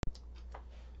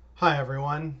Hi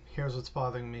everyone, here's what's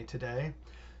bothering me today.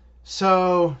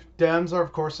 So, Dems are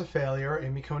of course a failure.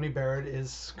 Amy Coney Barrett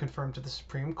is confirmed to the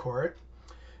Supreme Court,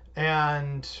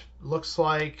 and looks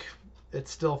like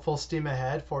it's still full steam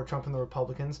ahead for Trump and the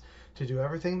Republicans to do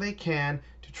everything they can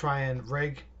to try and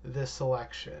rig this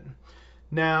election.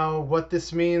 Now, what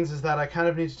this means is that I kind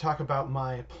of need to talk about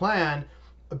my plan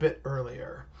a bit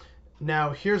earlier. Now,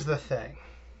 here's the thing.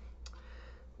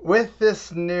 With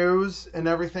this news and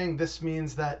everything, this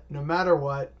means that no matter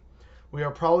what, we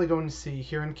are probably going to see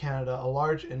here in Canada a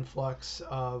large influx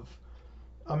of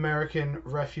American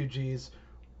refugees,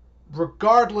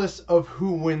 regardless of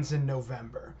who wins in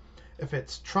November. If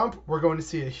it's Trump, we're going to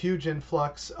see a huge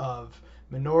influx of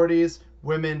minorities,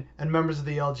 women, and members of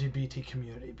the LGBT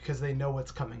community because they know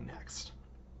what's coming next.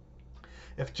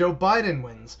 If Joe Biden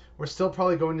wins, we're still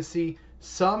probably going to see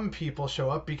some people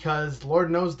show up because Lord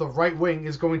knows the right wing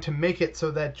is going to make it so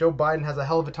that Joe Biden has a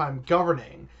hell of a time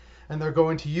governing. And they're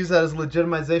going to use that as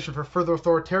legitimization for further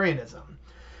authoritarianism.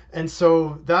 And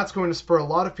so that's going to spur a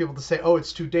lot of people to say, oh,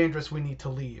 it's too dangerous, we need to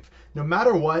leave. No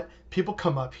matter what, people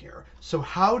come up here. So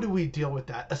how do we deal with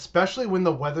that, especially when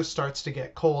the weather starts to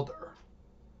get colder?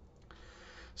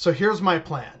 So here's my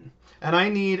plan. And I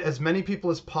need as many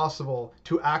people as possible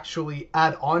to actually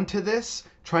add on to this,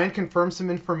 try and confirm some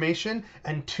information,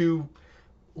 and to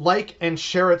like and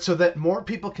share it so that more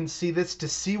people can see this, to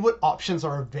see what options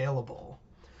are available.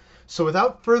 So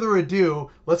without further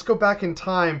ado, let's go back in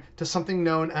time to something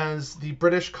known as the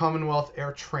British Commonwealth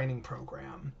Air Training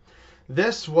Program.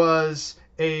 This was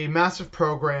a massive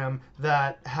program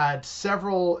that had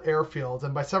several airfields,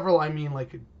 and by several I mean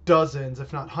like dozens,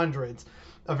 if not hundreds,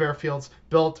 of airfields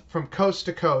built from coast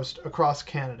to coast across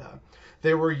Canada.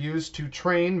 They were used to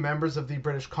train members of the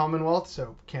British Commonwealth,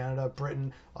 so Canada,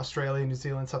 Britain, Australia, New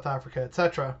Zealand, South Africa,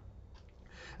 etc.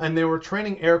 And they were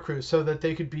training aircrews so that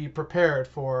they could be prepared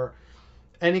for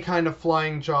any kind of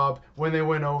flying job when they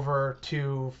went over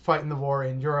to fight in the war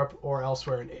in Europe or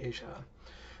elsewhere in Asia.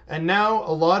 And now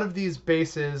a lot of these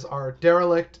bases are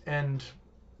derelict and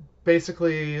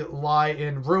basically lie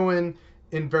in ruin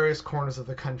in various corners of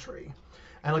the country.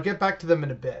 And I'll get back to them in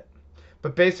a bit.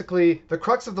 But basically, the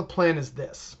crux of the plan is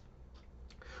this.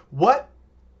 What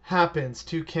happens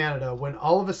to Canada when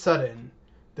all of a sudden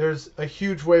there's a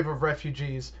huge wave of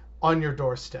refugees on your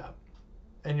doorstep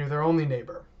and you're their only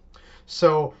neighbor?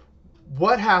 So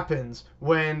what happens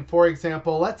when, for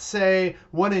example, let's say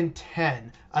 1 in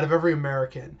 10 out of every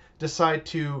American decide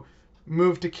to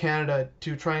move to Canada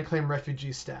to try and claim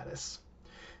refugee status?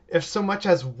 If so much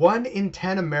as 1 in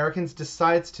 10 Americans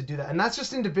decides to do that, and that's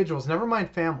just individuals, never mind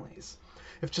families.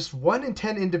 If just 1 in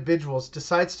 10 individuals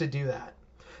decides to do that,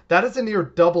 that is a near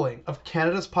doubling of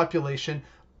Canada's population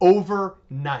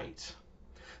overnight.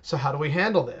 So how do we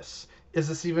handle this? Is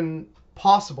this even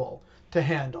possible to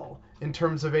handle in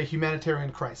terms of a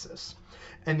humanitarian crisis?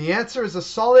 And the answer is a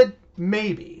solid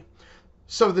maybe.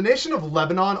 So the nation of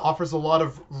Lebanon offers a lot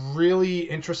of really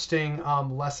interesting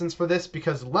lessons for this,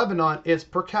 because Lebanon is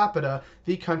per capita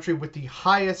the country with the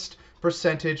highest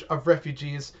percentage of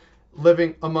refugees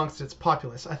living amongst its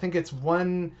populace. I think it's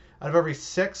 1 out of every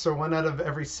 6 or 1 out of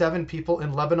every 7 people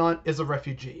in Lebanon is a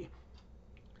refugee.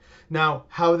 Now,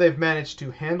 how they've managed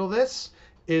to handle this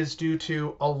is due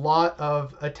to a lot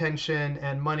of attention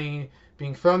and money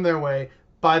being thrown their way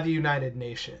by the United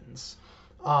Nations.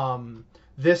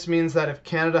 This means that if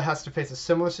Canada has to face a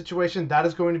similar situation, that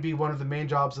is going to be one of the main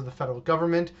jobs of the federal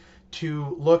government,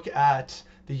 to look at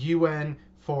the UN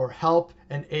for help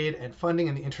and aid and funding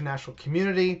in the international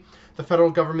community. The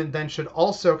federal government then should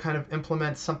also kind of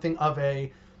implement something of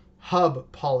a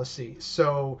hub policy.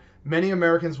 So many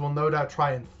Americans will no doubt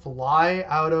try and fly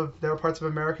out of their parts of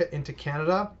America into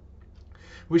Canada.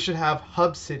 We should have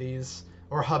hub cities,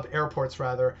 or hub airports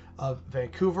rather, of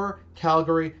Vancouver,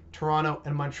 Calgary, Toronto,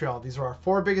 and Montreal. These are our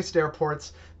 4 biggest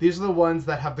airports. These are the ones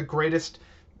that have the greatest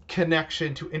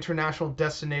connection to international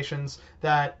destinations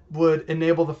that would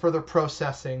enable the further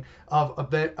processing of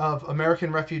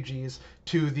American refugees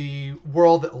to the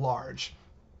world at large.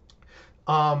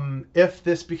 If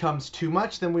this becomes too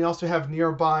much, then we also have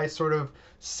nearby sort of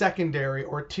secondary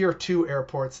or tier 2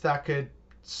 airports that could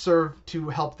serve to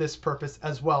help this purpose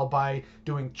as well by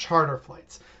doing charter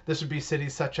flights. This would be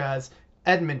cities such as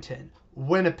Edmonton,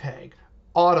 Winnipeg,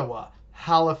 Ottawa,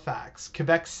 Halifax,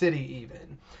 Quebec City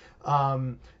even.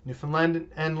 Newfoundland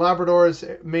and Labrador's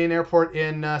main airport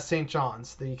in St.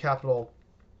 John's, the capital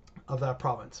of that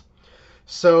province.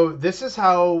 So this is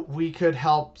how we could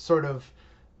help sort of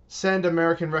send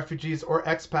American refugees or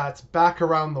expats back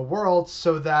around the world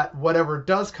so that whatever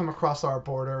does come across our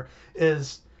border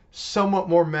is somewhat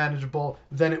more manageable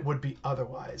than it would be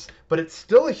otherwise. But it's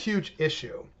still a huge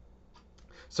issue.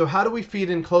 So how do we feed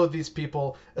and clothe these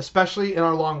people, especially in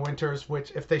our long winters,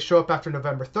 which if they show up after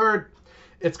November 3rd,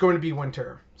 it's going to be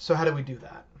winter. So how do we do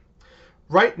that?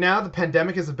 Right now, the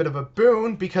pandemic is a bit of a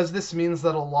boon because this means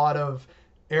that a lot of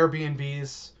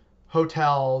Airbnbs,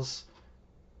 hotels,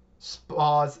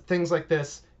 spas, things like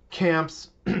this, camps,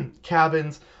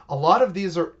 cabins, a lot of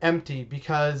these are empty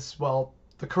because, well,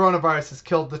 the coronavirus has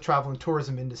killed the travel and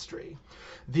tourism industry.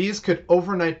 These could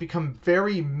overnight become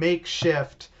very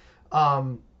makeshift,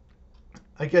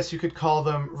 I guess you could call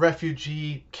them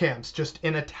refugee camps, just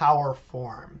in a tower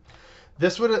form.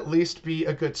 This would at least be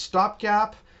a good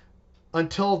stopgap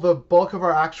until the bulk of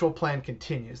our actual plan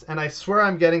continues. And I swear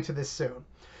I'm getting to this soon.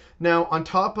 Now, on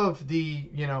top of the,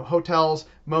 hotels,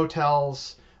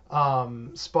 motels,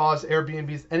 spas,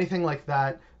 Airbnbs, anything like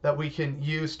that that we can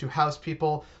use to house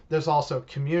people, there's also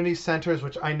community centers,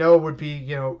 which I know would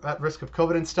be, at risk of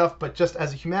COVID and stuff, but just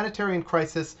as a humanitarian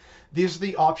crisis, these are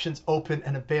the options open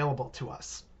and available to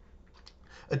us.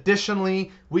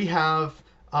 Additionally, we have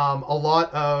a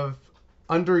lot of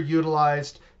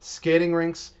underutilized skating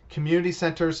rinks, community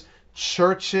centers,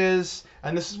 churches,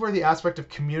 and this is where the aspect of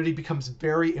community becomes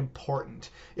very important.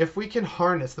 If we can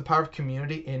harness the power of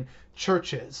community in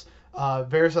churches,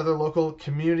 various other local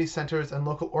community centers and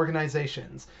local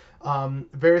organizations,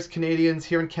 various Canadians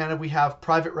here in Canada, we have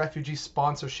private refugee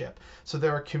sponsorship. So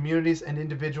there are communities and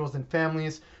individuals and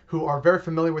families who are very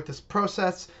familiar with this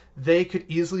process. They could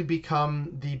easily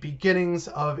become the beginnings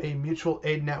of a mutual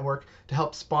aid network to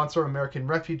help sponsor American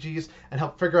refugees and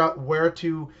help figure out where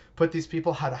to put these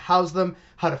people, how to house them,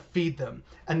 how to feed them.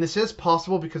 And this is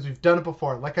possible because we've done it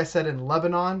before. Like I said, in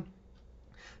Lebanon,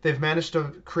 they've managed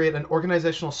to create an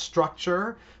organizational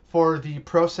structure for the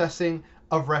processing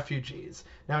of refugees.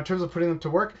 Now, in terms of putting them to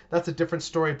work, that's a different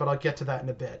story, but I'll get to that in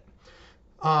a bit.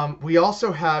 We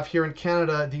also have here in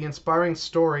Canada the inspiring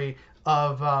story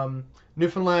of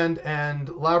Newfoundland and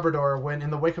Labrador when, in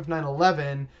the wake of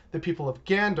 9/11, the people of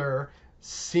Gander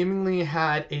seemingly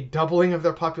had a doubling of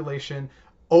their population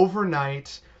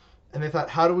overnight. And they thought,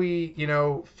 how do we,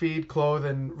 feed, clothe,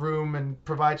 and room and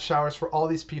provide showers for all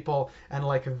these people? And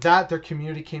like that, their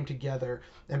community came together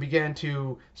and began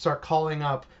to start calling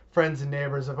up friends and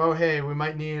neighbors of, oh, hey, we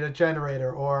might need a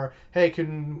generator, or hey,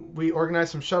 can we organize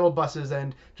some shuttle buses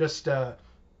and just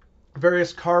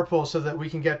various carpools so that we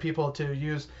can get people to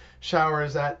use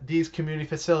showers at these community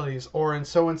facilities or in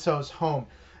so-and-so's home.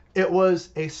 It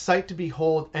was a sight to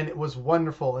behold, and it was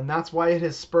wonderful, and that's why it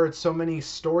has spurred so many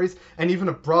stories and even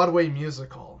a Broadway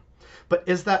musical. But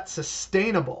is that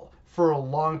sustainable for a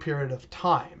long period of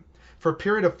time? For a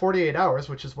period of 48 hours,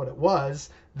 which is what it was,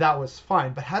 that was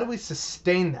fine. But how do we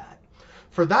sustain that?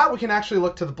 For that, we can actually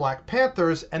look to the Black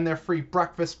Panthers and their free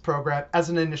breakfast program as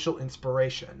an initial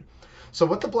inspiration. So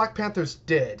what the Black Panthers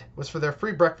did was, for their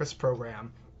free breakfast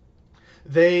program,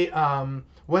 they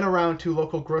went around to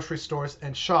local grocery stores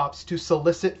and shops to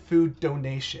solicit food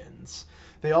donations.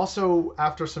 They also,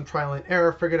 after some trial and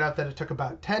error, figured out that it took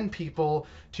about 10 people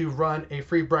to run a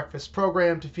free breakfast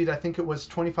program to feed, I think it was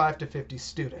 25 to 50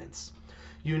 students.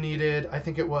 You needed, I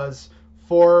think it was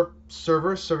 4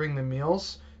 servers serving the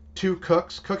meals, 2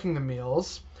 cooks cooking the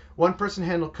meals, 1 person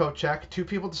handled coat check, 2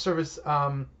 people to serve as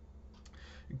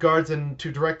guards and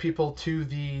to direct people to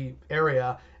the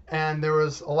area. And there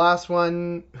was a last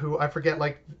one who I forget,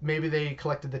 like maybe they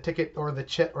collected the ticket or the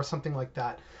chit or something like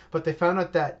that. But they found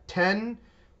out that 10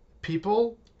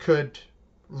 people could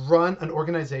run an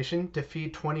organization to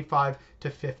feed 25 to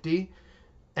 50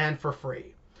 and for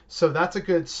free. So that's a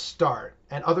good start.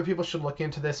 And other people should look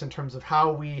into this in terms of how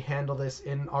we handle this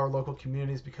in our local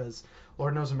communities, because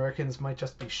Lord knows Americans might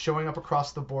just be showing up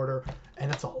across the border,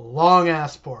 and it's a long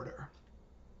ass border.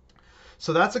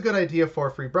 So that's a good idea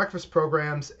for free breakfast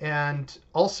programs. And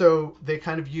also they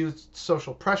kind of used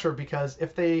social pressure, because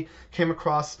if they came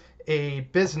across a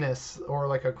business or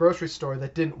like a grocery store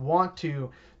that didn't want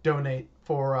to donate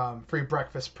for free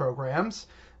breakfast programs,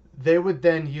 they would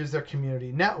then use their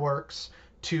community networks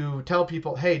to tell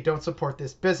people, hey, don't support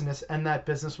this business, and that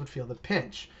business would feel the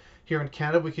pinch. Here in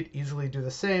Canada, we could easily do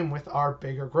the same with our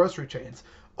bigger grocery chains.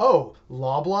 Oh,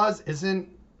 Loblaws isn't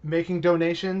making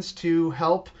donations to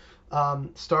help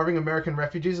starving American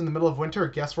refugees in the middle of winter.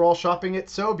 Guess we're all shopping at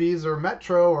Sobeys or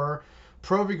Metro or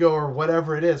Provigo or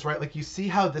whatever it is, right? Like, you see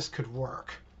how this could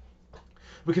work.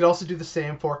 We could also do the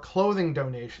same for clothing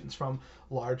donations from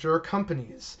larger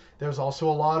companies. There's also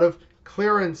a lot of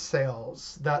clearance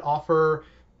sales that offer,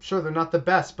 sure, they're not the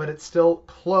best, but it's still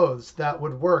clothes that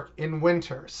would work in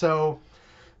winter. So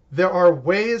there are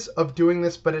ways of doing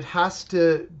this, but it has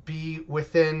to be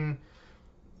within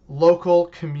local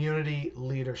community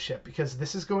leadership, because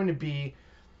this is going to be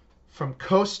from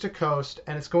coast to coast,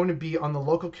 and it's going to be on the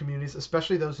local communities,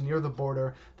 especially those near the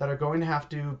border, that are going to have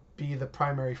to be the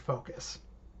primary focus.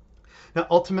 Now,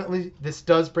 ultimately, this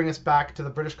does bring us back to the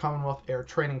British Commonwealth Air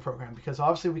Training Program, because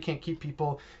obviously we can't keep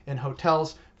people in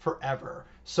hotels forever.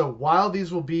 So while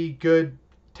these will be good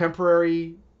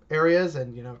temporary areas,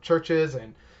 and churches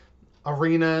and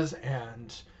arenas,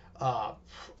 and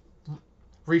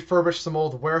refurbish some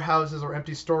old warehouses or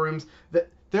empty storerooms,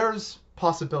 there's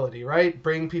possibility, right?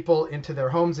 Bring people into their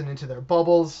homes and into their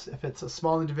bubbles, if it's a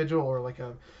small individual or like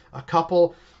a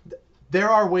couple. There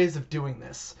are ways of doing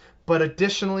this. But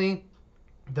additionally,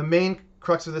 the main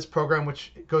crux of this program,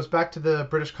 which goes back to the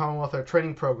British Commonwealth Air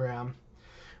Training Program,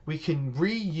 we can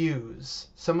reuse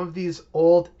some of these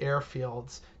old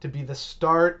airfields to be the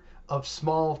start of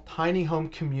small, tiny home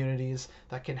communities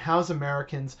that can house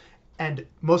Americans and,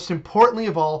 most importantly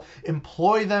of all,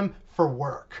 employ them for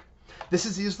work. This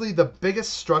is usually the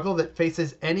biggest struggle that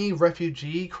faces any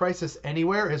refugee crisis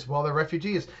anywhere, is, well, they're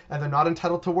refugees and they're not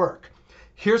entitled to work.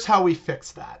 Here's how we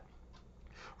fix that.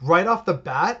 Right off the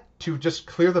bat, to just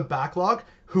clear the backlog,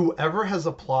 whoever has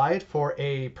applied for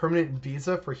a permanent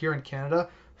visa for here in Canada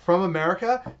from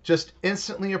America, just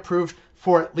instantly approved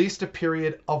for at least a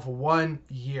period of 1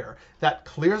 year. That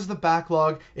clears the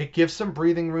backlog. It gives some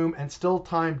breathing room and still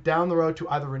time down the road to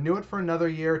either renew it for another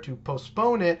year, to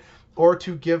postpone it, or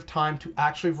to give time to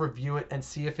actually review it and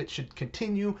see if it should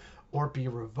continue or be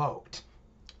revoked.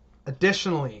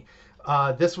 Additionally,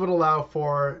 this would allow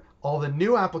for all the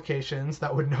new applications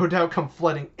that would no doubt come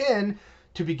flooding in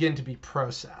to begin to be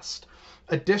processed.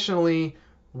 Additionally,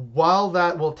 while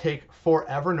that will take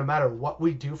forever, no matter what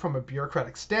we do from a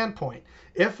bureaucratic standpoint,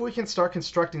 if we can start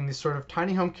constructing these sort of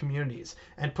tiny home communities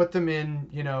and put them in,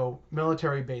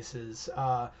 military bases,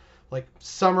 like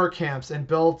summer camps, and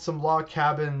build some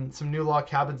new log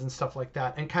cabins and stuff like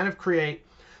that, and kind of create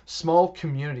small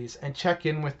communities and check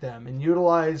in with them and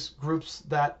utilize groups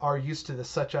that are used to this,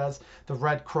 such as the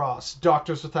Red Cross,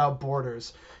 Doctors Without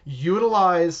Borders.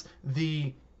 Utilize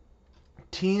the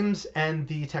teams and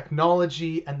the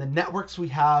technology and the networks we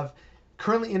have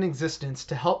currently in existence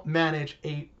to help manage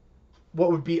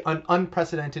what would be an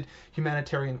unprecedented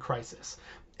humanitarian crisis.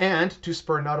 And to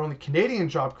spur not only Canadian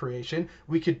job creation,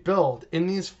 we could build in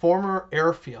these former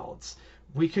airfields,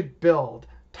 we could build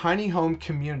tiny home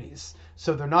communities.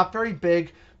 So they're not very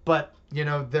big, but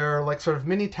they're like sort of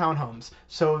mini townhomes.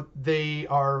 So they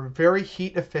are very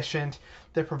heat efficient.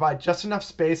 They provide just enough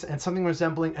space and something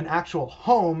resembling an actual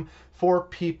home for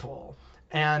people.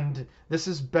 And this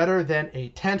is better than a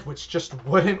tent, which just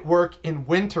wouldn't work in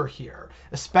winter here,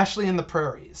 especially in the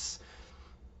prairies.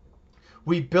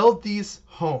 We build these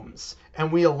homes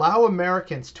and we allow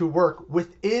Americans to work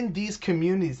within these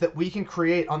communities that we can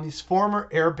create on these former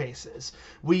air bases.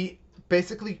 We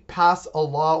basically pass a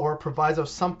law or a proviso,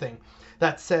 something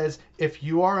that says if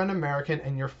you are an American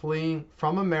and you're fleeing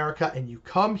from America and you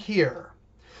come here,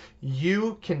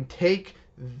 you can take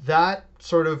that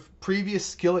sort of previous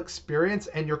skill experience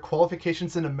and your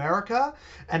qualifications in America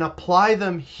and apply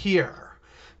them here.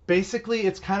 Basically,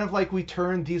 it's kind of like we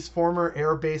turn these former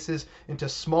air bases into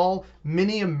small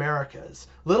mini Americas,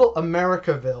 little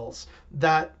Americavilles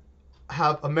that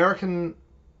have American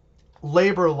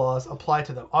labor laws apply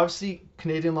to them. Obviously,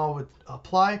 Canadian law would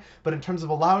apply, but in terms of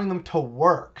allowing them to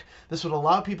work, this would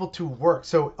allow people to work.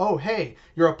 So, oh, hey,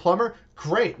 you're a plumber?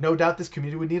 Great. No doubt this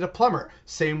community would need a plumber.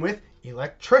 Same with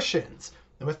electricians,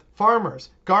 with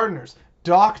farmers, gardeners,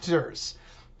 doctors,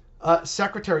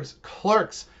 secretaries,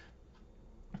 clerks.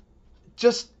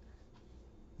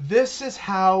 This is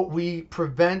how we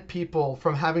prevent people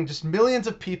from having just millions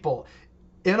of people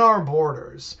in our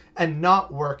borders and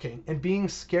not working and being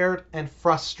scared and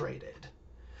frustrated.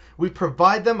 We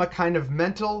provide them a kind of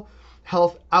mental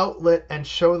health outlet and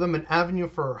show them an avenue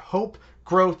for hope,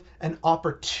 growth, and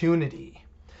opportunity.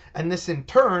 And this in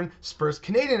turn spurs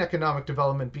Canadian economic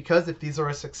development, because if these are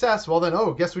a success, well then,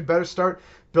 guess we'd better start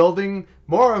building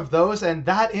more of those, and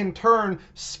that in turn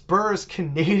spurs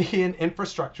Canadian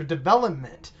infrastructure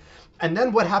development. And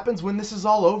then what happens when this is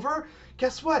all over?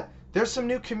 Guess what? There's some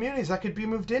new communities that could be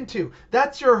moved into.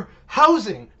 That's your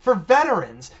housing for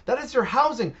veterans. That is your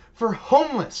housing for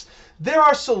homeless. There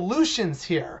are solutions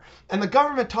here. And the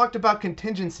government talked about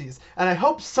contingencies, and I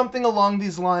hope something along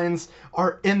these lines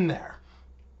are in there.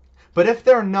 But if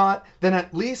they're not, then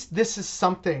at least this is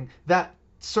something that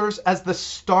serves as the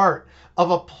start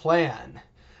of a plan.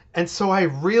 And so I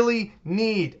really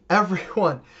need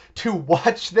everyone to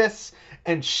watch this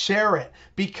and share it,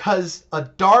 because a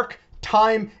dark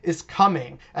time is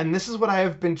coming. And this is what I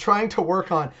have been trying to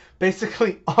work on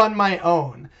basically on my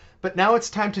own. But now it's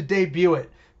time to debut it,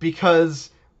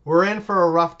 because we're in for a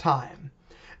rough time.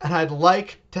 And I'd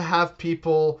like to have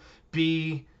people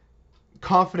be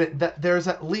confident that there's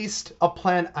at least a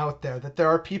plan out there, that there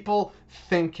are people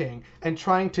thinking and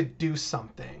trying to do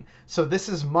something. So this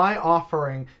is my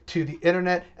offering to the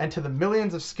internet and to the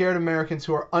millions of scared Americans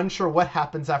who are unsure what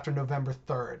happens after November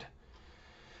 3rd.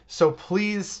 So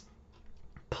please,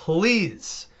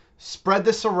 please spread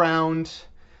this around.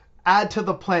 Add to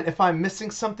the plan. If I'm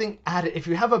missing something, add it. If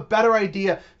you have a better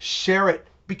idea, share it,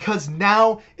 because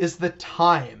now is the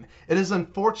time. It is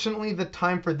unfortunately the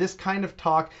time for this kind of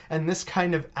talk and this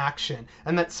kind of action.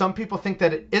 And that some people think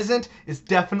that it isn't is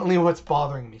definitely what's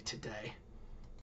bothering me today.